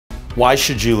Why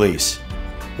should you lease?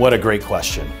 What a great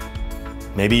question.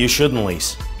 Maybe you shouldn't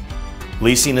lease.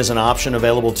 Leasing is an option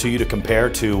available to you to compare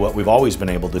to what we've always been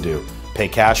able to do. Pay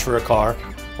cash for a car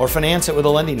or finance it with a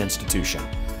lending institution.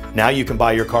 Now you can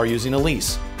buy your car using a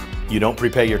lease. You don't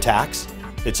prepay your tax.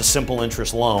 It's a simple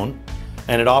interest loan,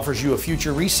 and it offers you a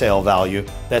future resale value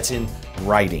that's in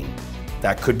writing.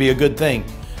 That could be a good thing,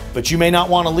 but you may not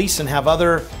want to lease and have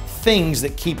other things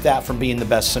that keep that from being the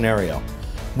best scenario.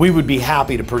 We would be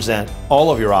happy to present all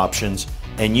of your options,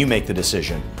 and you make the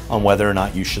decision on whether or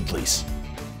not you should lease.